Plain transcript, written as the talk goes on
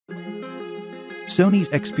Sony's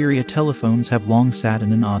Xperia telephones have long sat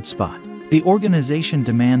in an odd spot. The organization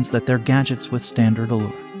demands that their gadgets withstand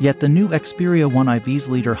allure. Yet the new Xperia 1 IV's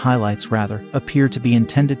leader highlights appear to be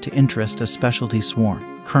intended to interest a specialty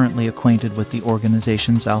swarm, currently acquainted with the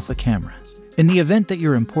organization's alpha cameras. In the event that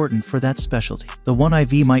you're important for that specialty, the 1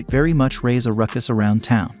 IV might very much raise a ruckus around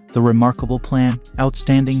town. The remarkable plan,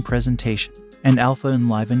 outstanding presentation, and alpha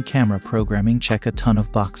enlivened camera programming check a ton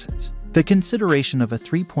of boxes. The consideration of a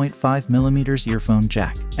 3.5mm earphone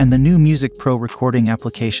jack and the new Music Pro recording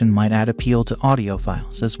application might add appeal to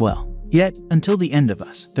audiophiles as well. Yet, until the end of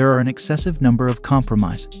us, there are an excessive number of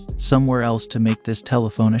compromises somewhere else to make this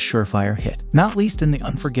telephone a surefire hit. Not least in the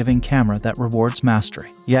unforgiving camera that rewards mastery,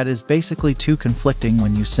 yet is basically too conflicting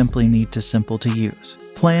when you simply need to use.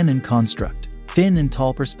 Plan and construct. Thin and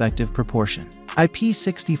tall perspective proportion.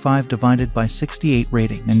 IP65 divided by 68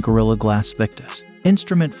 rating and Gorilla Glass Victus.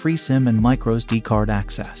 Instrument-free SIM and microSD card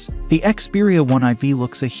access. The Xperia 1 IV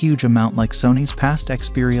looks a huge amount like Sony's past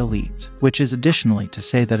Xperia leads, which is additionally to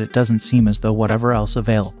say that it doesn't seem as though whatever else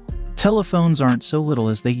available. Telephones aren't so little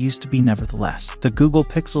as they used to be nevertheless. The Google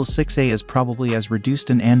Pixel 6a is probably as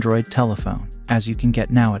reduced an Android telephone as you can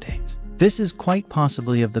get nowadays. This is quite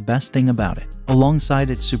possibly of the best thing about it,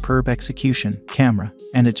 alongside its superb execution, camera,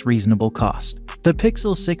 and its reasonable cost. The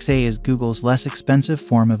Pixel 6a is Google's less expensive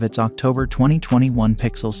form of its October 2021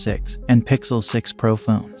 Pixel 6 and Pixel 6 Pro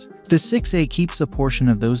phones. The 6a keeps a portion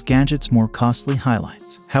of those gadgets' more costly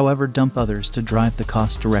highlights, however dump others to drive the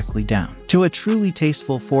cost directly down to a truly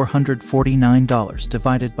tasteful $449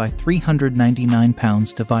 divided by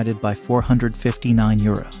 £399 divided by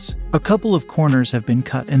 €459. A couple of corners have been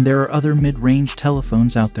cut and there are other mid-range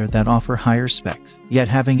telephones out there that offer higher specs, yet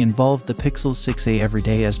having involved the Pixel 6a every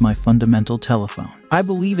day as my fundamental telephone, I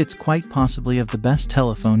believe it's quite possibly of the best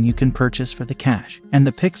telephone you can purchase for the cash, and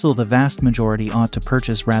the Pixel the vast majority ought to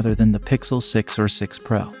purchase rather than the Pixel 6 or 6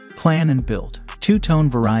 Pro. Plan and build. Two-tone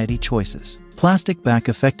variety choices. Plastic back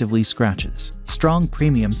effectively scratches. Strong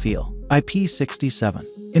premium feel. IP67.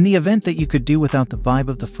 In the event that you could do without the vibe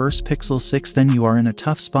of the first Pixel 6, then you are in a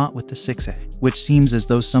tough spot with the 6a, which seems as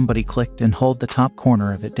though somebody clicked and hauled the top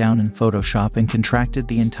corner of it down in Photoshop and contracted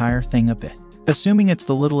the entire thing a bit. Assuming it's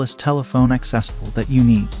the littlest telephone accessible that you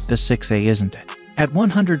need, the 6a isn't it. At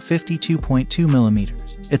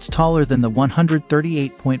 152.2mm, it's taller than the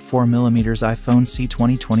 138.4mm iPhone C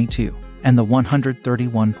 2022 and the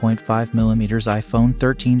 131.5mm iPhone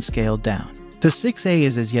 13 scaled down. The 6a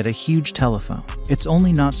is as yet a huge telephone. It's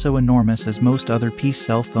only not so enormous as most other piece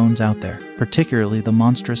cell phones out there, particularly the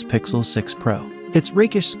monstrous Pixel 6 Pro. Its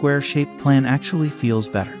rakish square-shaped plan actually feels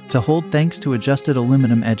better to hold thanks to adjusted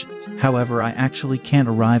aluminum edges. However, I actually can't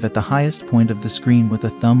arrive at the highest point of the screen with a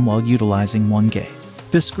thumb while utilizing one gaze.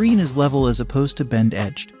 The screen is level as opposed to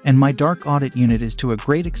bend-edged, and my dark audit unit is to a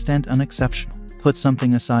great extent unexceptional. Put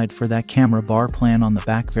something aside for that camera bar plan on the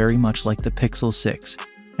back very much like the Pixel 6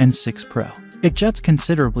 and 6 Pro. It juts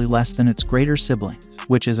considerably less than its greater siblings,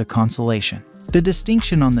 which is a consolation. The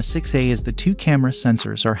distinction on the 6a is the two camera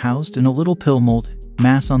sensors are housed in a little pill-molded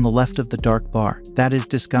mass on the left of the dark bar that is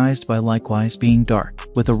disguised by likewise being dark,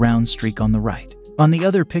 with a round streak on the right. On the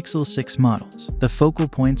other Pixel 6 models, the focal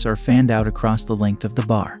points are fanned out across the length of the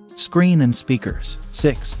bar. Screen and speakers.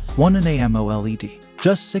 6. 1A AMOLED.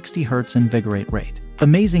 Just 60 Hz invigorate rate.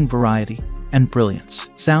 Amazing variety and brilliance.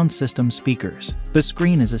 Sound system speakers. The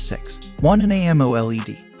screen is a 6. 1A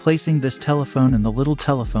AMOLED, placing this telephone in the little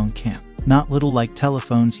telephone camp. Not little like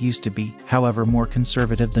telephones used to be, however more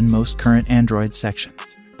conservative than most current Android sections.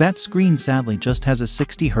 That screen sadly just has a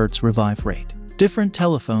 60 Hz revive rate. Different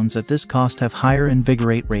telephones at this cost have higher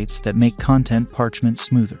invigorate rates that make content parchment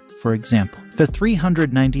smoother. For example, the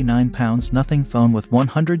 £399 Nothing phone with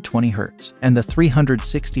 120 Hz and the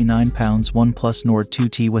 £369 OnePlus Nord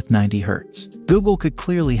 2T with 90 Hz. Google could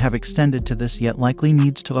clearly have extended to this, yet likely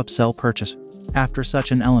needs to upsell purchasers after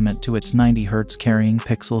such an element to its 90 Hz carrying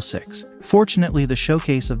Pixel 6. Fortunately, the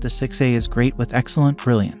showcase of the 6a is great with excellent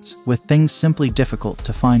brilliance, with things simply difficult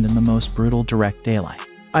to find in the most brutal direct daylight.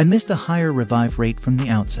 I missed a higher revive rate from the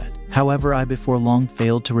outset. However, I before long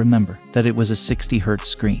failed to remember that it was a 60 Hz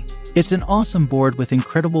screen. It's an awesome board with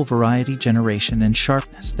incredible variety generation and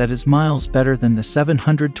sharpness that is miles better than the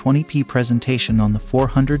 720p presentation on the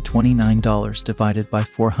 $429 divided by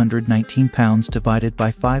 £419 divided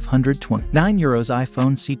by €529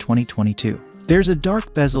 iPhone C 2022. There's a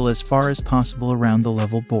dark bezel as far as possible around the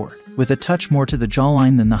level board, with a touch more to the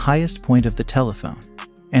jawline than the highest point of the telephone,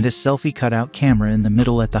 and a selfie cutout camera in the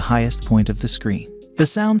middle at the highest point of the screen. The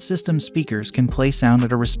sound system speakers can play sound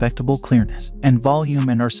at a respectable clearness and volume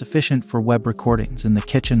and are sufficient for web recordings in the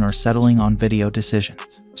kitchen or settling on video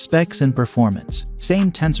decisions. Specs and performance.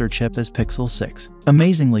 Same tensor chip as Pixel 6.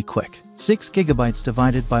 Amazingly quick. 6GB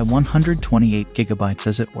divided by 128GB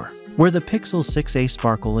as it were. Where the Pixel 6a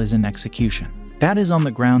sparkle is in execution. That is on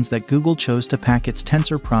the grounds that Google chose to pack its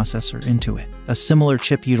Tensor processor into it, a similar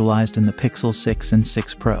chip utilized in the Pixel 6 and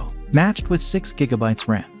 6 Pro. Matched with 6GB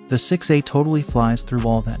RAM, the 6a totally flies through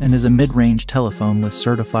all that and is a mid-range telephone with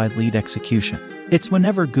certified lead execution. It's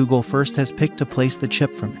whenever Google first has picked to place the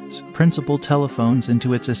chip from its principal telephones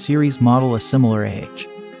into its A-series model a similar age.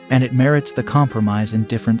 And it merits the compromise in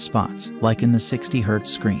different spots, like in the 60Hz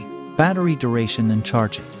screen. Battery duration and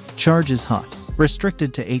charging. Charge is hot.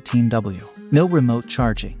 Restricted to 18W. No remote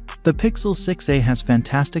charging. The Pixel 6a has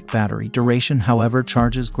fantastic battery duration, however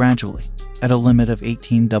charges gradually, at a limit of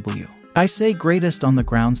 18W. I say greatest on the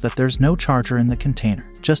grounds that there's no charger in the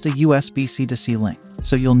container, just a USB-C to C link,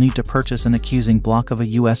 so you'll need to purchase an accusing block of a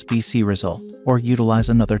USB-C result, or utilize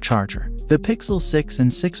another charger. The Pixel 6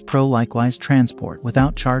 and 6 Pro likewise transport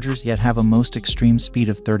without chargers yet have a most extreme speed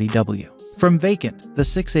of 30W. From vacant, the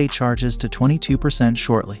 6a charges to 22%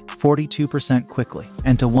 shortly, 42% quickly,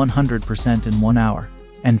 and to 100% in 1 hour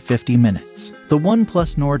and 50 minutes. The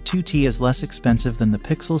OnePlus Nord 2T is less expensive than the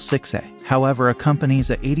Pixel 6a, however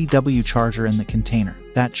accompanies a 80W charger in the container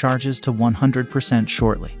that charges to 100%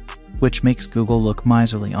 shortly, which makes Google look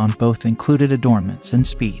miserly on both included adornments and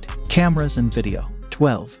speed. Cameras and video.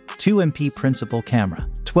 2MP principal camera,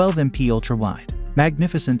 12MP ultra-wide.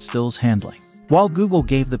 Magnificent stills handling. While Google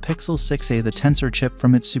gave the Pixel 6a the Tensor chip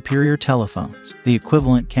from its superior telephones, the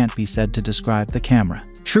equivalent can't be said to describe the camera.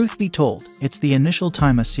 Truth be told, it's the initial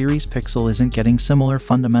time a series Pixel isn't getting similar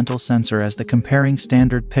fundamental sensor as the comparing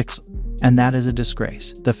standard Pixel, and that is a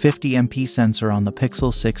disgrace. The 50MP sensor on the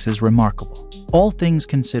Pixel 6 is remarkable. All things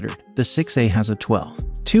considered, the 6a has a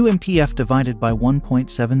 12.2MP f divided by 1.7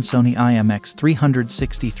 Sony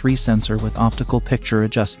IMX363 sensor with optical picture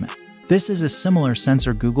adjustment. This is a similar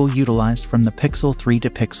sensor Google utilized from the Pixel 3 to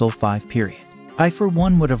Pixel 5 period. I for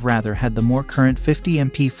one would have rather had the more current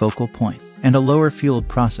 50MP focal point and a lower fueled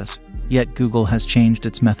processor, yet Google has changed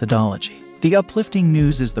its methodology. The uplifting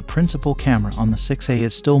news is the principal camera on the 6a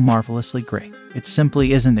is still marvelously great. It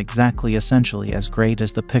simply isn't exactly essentially as great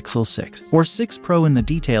as the Pixel 6 or 6 Pro in the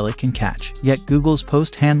detail it can catch, yet Google's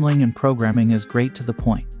post-handling and programming is great to the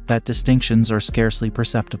point that distinctions are scarcely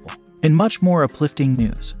perceptible. In much more uplifting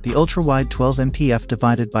news, the ultra-wide 12MP f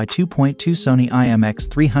divided by 2.2 Sony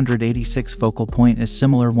IMX386 focal point is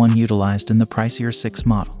similar one utilized in the pricier 6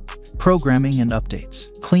 model. Programming and updates.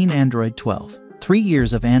 Clean Android 12. 3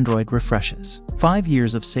 years of Android refreshes. 5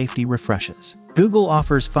 years of safety refreshes. Google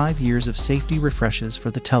offers 5 years of safety refreshes for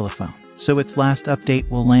the telephone, so its last update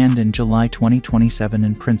will land in July 2027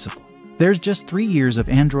 in principle. There's just 3 years of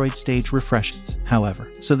Android stage refreshes,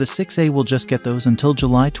 however, so the 6a will just get those until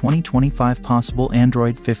July 2025, possible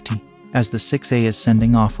Android 15, as the 6a is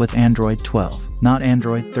sending off with Android 12, not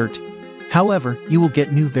Android 13. However, you will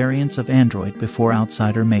get new variants of Android before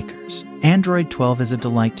outsider makers. Android 12 is a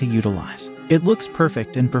delight to utilize. It looks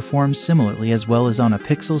perfect and performs similarly as well as on a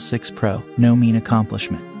Pixel 6 Pro, no mean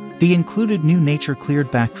accomplishment. The included new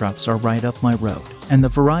nature-cleared backdrops are right up my road, and the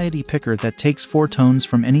variety picker that takes 4 tones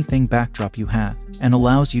from anything backdrop you have and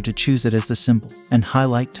allows you to choose it as the symbol and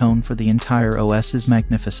highlight tone for the entire OS is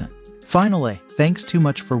magnificent. Finally, thanks too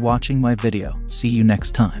much for watching my video. See you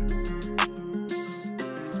next time.